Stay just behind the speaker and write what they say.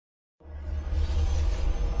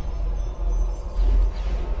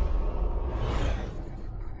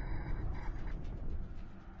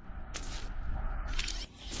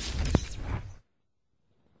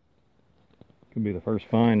Could be the first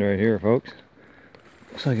find right here, folks.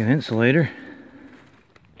 Looks like an insulator.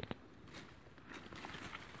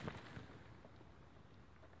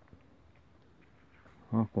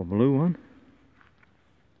 Aqua blue one.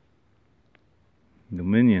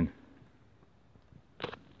 Dominion.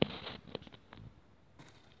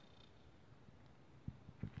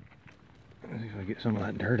 Let's see if I get some of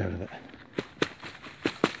that dirt out of it.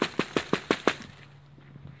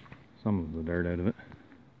 Some of the dirt out of it.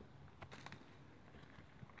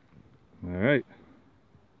 Alright.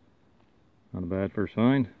 Not a bad first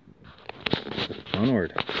find.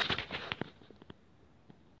 Onward.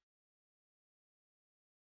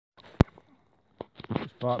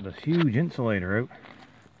 Just bought this huge insulator out.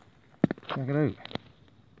 Check it out.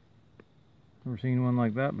 Never seen one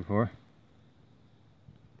like that before.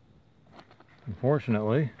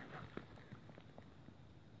 Unfortunately,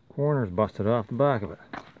 corner's busted off the back of it.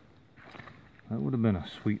 That would have been a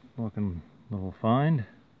sweet looking little find.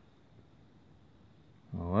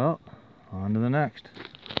 Oh well, on to the next.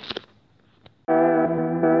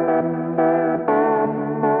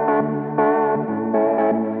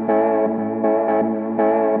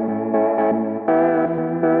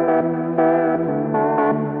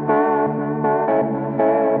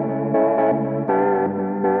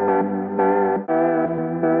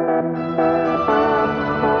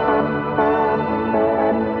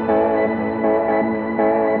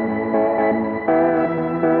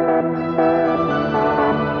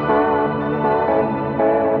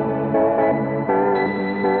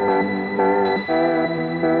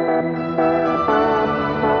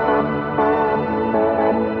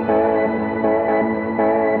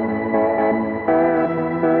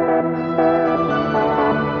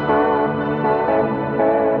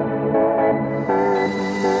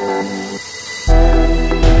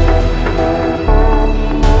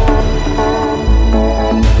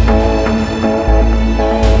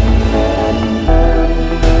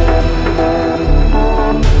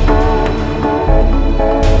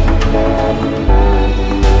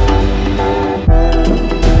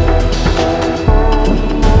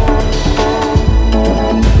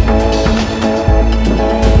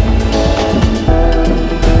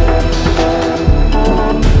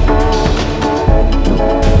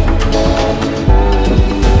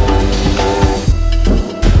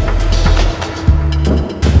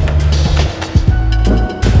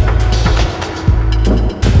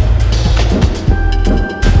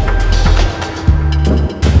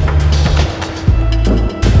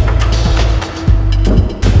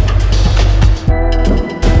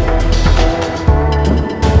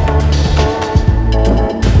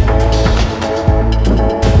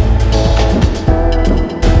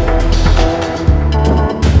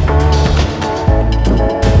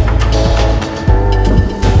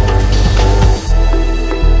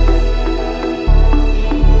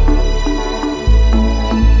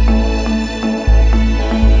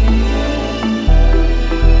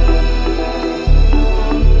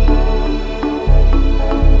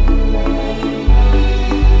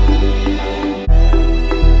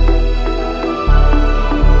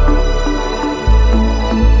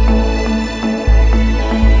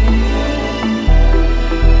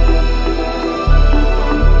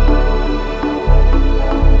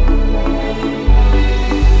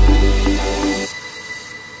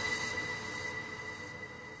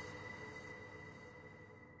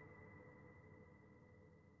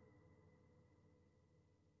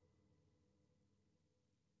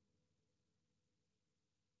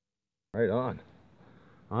 Right on.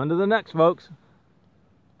 On to the next, folks.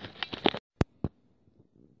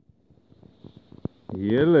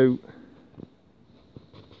 Yellow.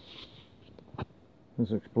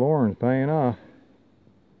 This exploring's paying off.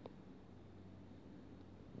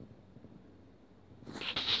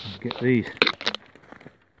 Let's get these.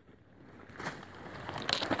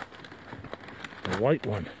 A white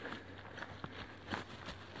one.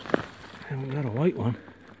 Haven't got a white one.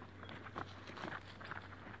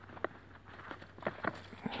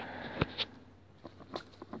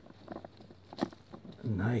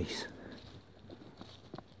 Nice.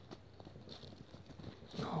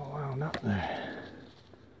 Oh wow, not there.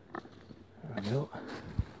 There we go.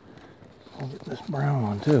 I'll get this brown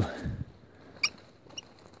one too.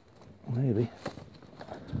 Maybe.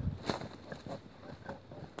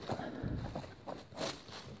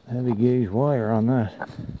 Heavy gauge wire on that.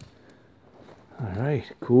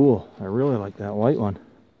 Alright, cool. I really like that white one.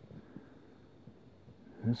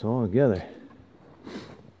 That's all together.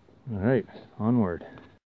 Alright, onward.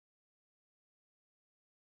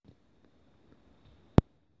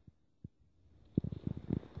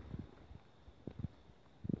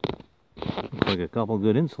 Looks like a couple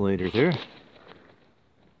good insulators here.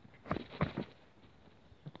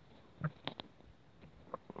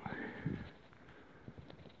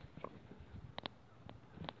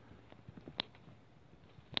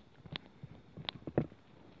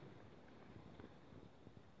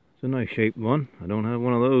 It's a nice shaped one. I don't have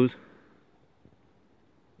one of those.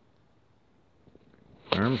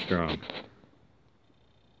 Armstrong.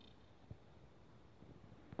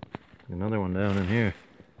 Another one down in here.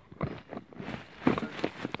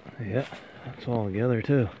 Yeah, that's all together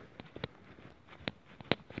too.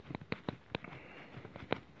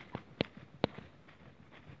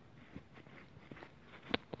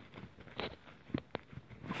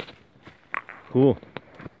 Cool.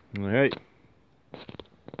 All right.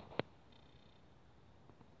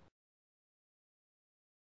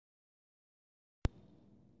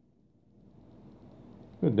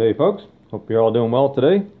 Good day, folks. Hope you're all doing well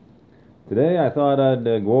today. Today I thought I'd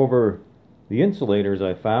go over the insulators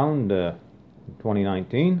I found in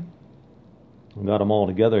 2019. I got them all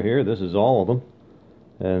together here. This is all of them.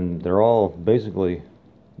 And they're all basically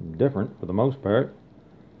different for the most part.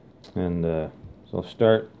 And so I'll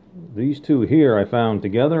start. These two here I found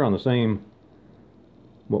together on the same,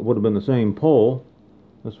 what would have been the same pole.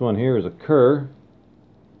 This one here is a Kerr,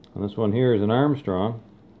 and this one here is an Armstrong.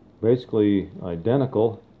 Basically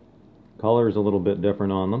identical. Color's a little bit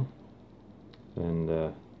different on them. And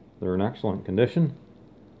they're in excellent condition.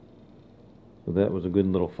 So that was a good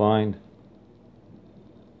little find.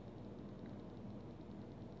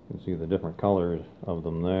 You can see the different colors of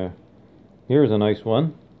them there. Here's a nice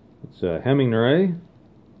one. It's a Hemingray,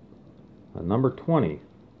 a number 20. There's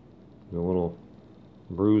a little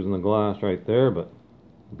bruise in the glass right there, but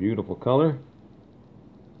beautiful color.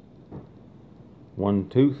 One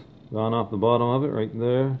tooth gone off the bottom of it right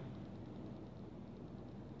there.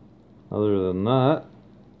 Other than that,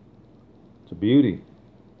 it's a beauty.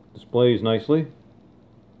 Displays nicely.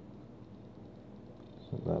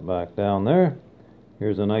 Set that back down there.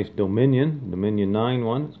 Here's a nice Dominion 9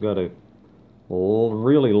 one. It's got a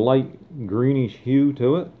really light greenish hue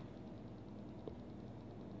to it.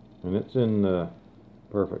 And it's in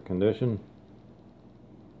perfect condition.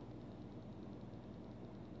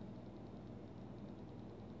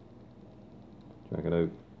 Check it out.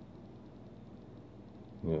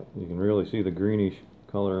 Yeah, you can really see the greenish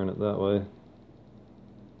color in it that way.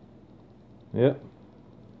 Yep,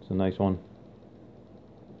 it's a nice one.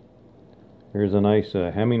 Here's a nice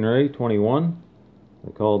Hemingray 21.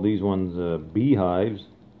 They call these ones beehives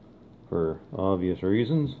for obvious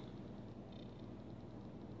reasons.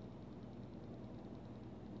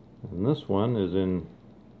 And this one is in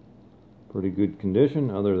pretty good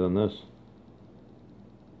condition, other than this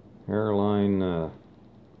hairline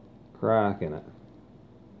crack in it.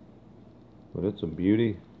 But it's a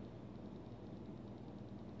beauty.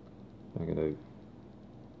 Check it out.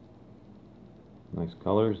 Nice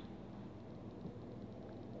colors.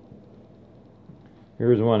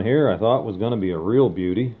 Here's one here I thought was going to be a real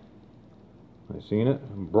beauty. I seen it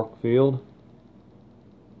in Brookfield.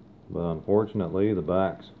 But unfortunately the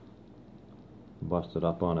back's busted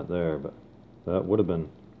up on it there. But that would have been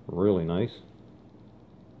really nice.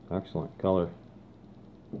 Excellent color.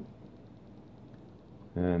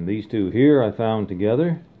 And these two here I found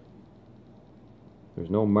together. There's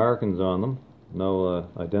no markings on them, no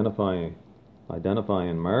identifying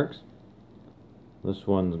marks. This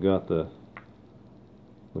one's got the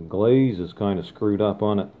glaze is kind of screwed up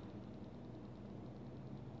on it.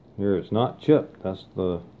 Here it's not chipped, that's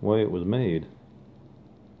the way it was made.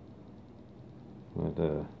 But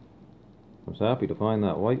I was happy to find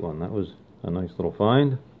that white one. That was a nice little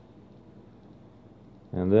find.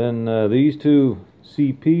 And then these two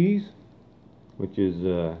CPs, which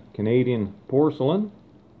is Canadian Porcelain.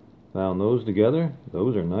 Found those together.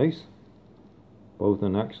 Those are nice. Both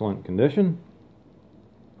in excellent condition.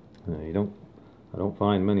 I don't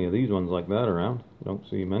find many of these ones like that around. I don't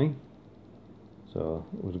see many. So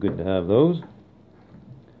it was good to have those.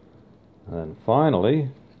 And then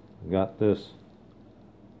finally, we got this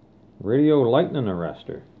radio lightning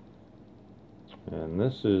arrestor. And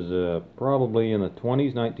this is probably in the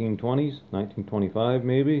 20s, 1920s, 1925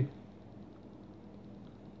 maybe.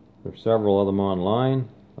 There's several of them online,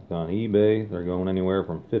 like on eBay. They're going anywhere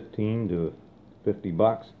from 15 to 50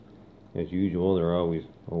 bucks. As usual, they're always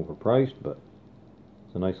overpriced, but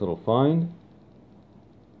it's a nice little find.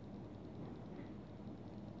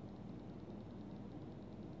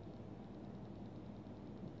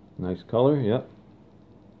 Nice color, yep.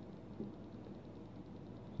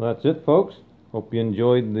 So that's it, folks. Hope you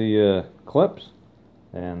enjoyed the clips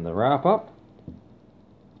and the wrap up.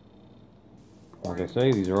 Like I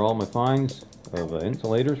say, these are all my finds of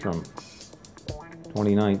insulators from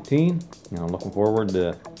 2019. And I'm looking forward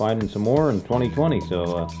to finding some more in 2020.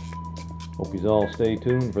 So hope you all stay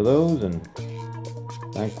tuned for those. And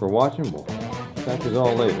thanks for watching. We'll catch you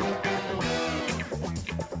all later.